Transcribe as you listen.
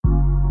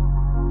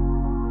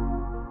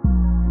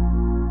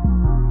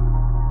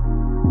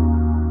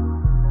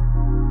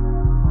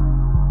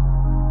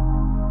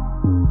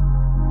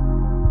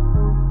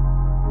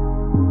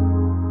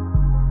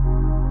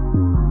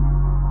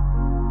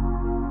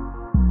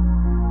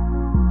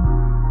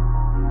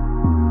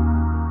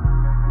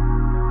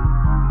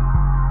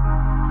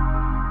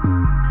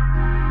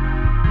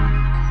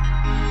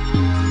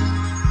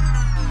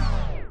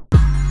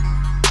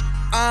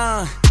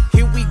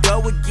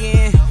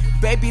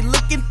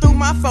through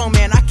my phone,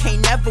 man, I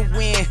can't never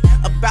win.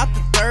 About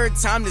the third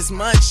time this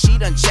month, she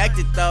done checked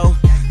it though.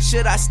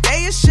 Should I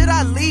stay or should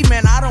I leave,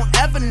 man, I don't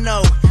ever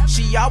know.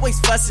 She always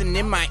fussing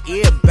in my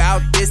ear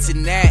about this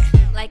and that.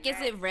 Like, is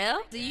it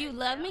real? Do you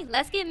love me?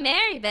 Let's get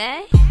married,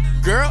 babe.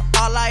 Girl,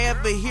 all I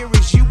ever hear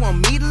is you want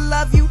me to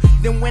love you.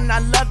 Then when I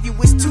love you,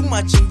 it's too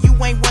much and you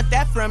ain't want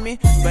that from me.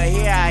 But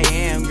here I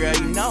am, girl,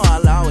 you know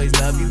I'll always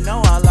love you.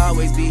 Know I'll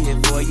always be here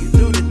for you.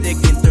 Through the thick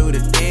and through the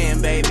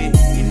thin, baby.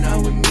 You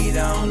know with me,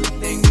 the only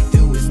thing we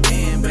do is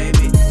win,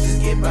 baby.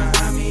 Just get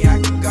behind me, I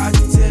can guard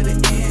you to the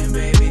end,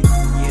 baby.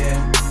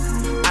 Yeah.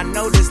 I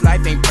know this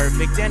life ain't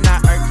perfect and I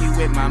irk you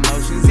with my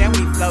emotions. And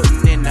we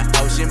floating in the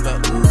ocean,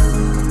 but ooh.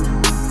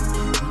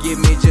 Give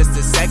me just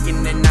a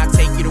second and I'll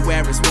take you to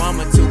where it's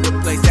warmer, to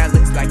a place that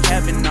looks like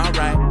heaven,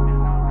 alright.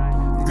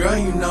 Girl,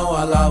 you know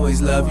I'll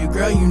always love you.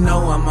 Girl, you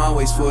know I'm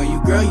always for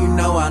you. Girl, you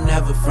know I'll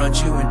never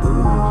front you. And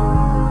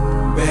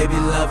ooh, baby,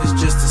 love is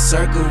just a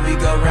circle. We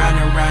go round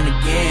and round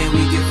again.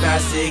 We get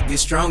faster, it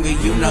gets stronger,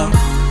 you know.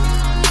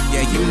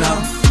 Yeah, you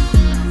know.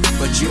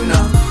 But you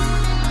know.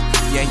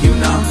 Yeah, you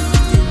know.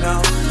 You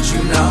know. But you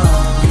know.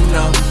 You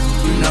know.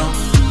 You know.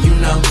 You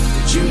know.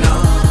 But you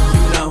know.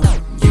 You know.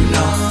 You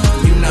know.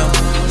 You know.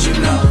 But you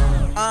know.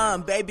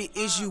 Baby,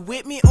 is you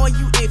with me or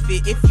you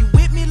iffy? If you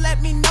with me,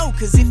 let me know.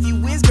 Cause if you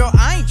is, girl,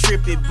 I ain't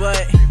tripping.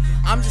 But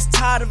I'm just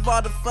tired of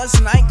all the fuss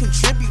and I ain't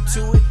contribute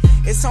to it.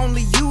 It's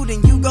only you,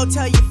 then you go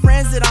tell your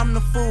friends that I'm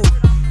the fool.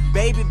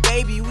 Baby,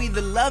 you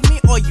either love me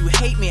or you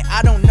hate me.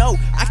 I don't know,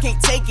 I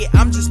can't take it.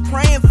 I'm just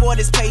praying for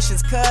this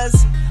patience.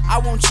 Cause I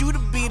want you to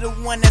be the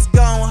one that's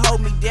gonna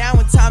hold me down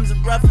when times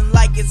are rough and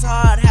like it's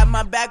hard. Have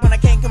my back when I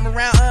can't come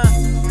around,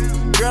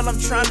 Girl, I'm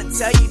trying to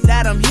tell you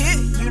that I'm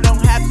hit. You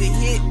don't have to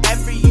hit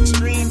every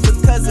extreme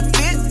because of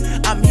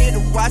it. I'm here to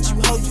watch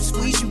you, hold you,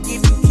 squeeze you,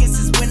 give you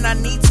kisses when I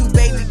need to.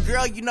 Baby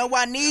girl, you know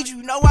I need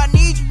you, know I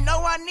need you,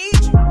 know I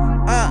need you.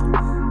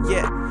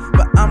 Yeah,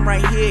 but I'm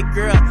right here,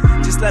 girl.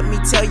 Just let me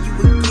tell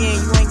you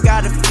again, you ain't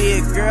gotta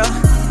fear, girl.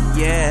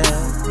 Yeah,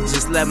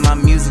 just let my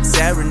music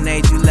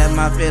serenade you, let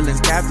my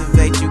feelings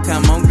captivate you.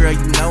 Come on, girl,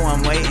 you know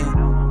I'm waiting.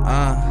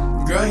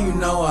 Girl, you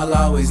know I'll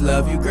always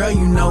love you. Girl,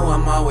 you know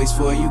I'm always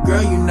for you.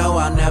 Girl, you know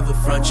I'll never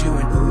front you.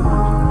 And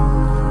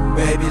ooh,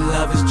 baby,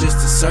 love is just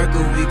a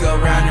circle. We go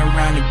round and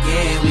round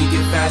again. We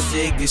get faster,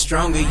 it gets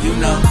stronger, you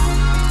know.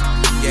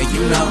 Yeah,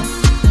 you know.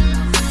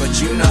 But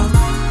you know.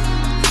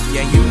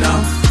 Yeah, you know.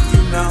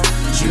 You know.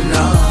 But you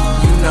know.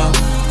 You know.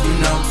 You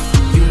know.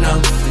 You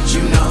know. But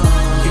you know.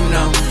 You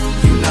know.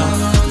 You know.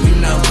 You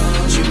know.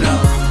 But you know.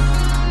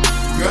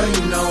 Girl,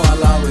 you know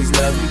I'll always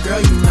love you.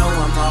 Girl, you know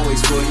I'm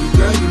always for you.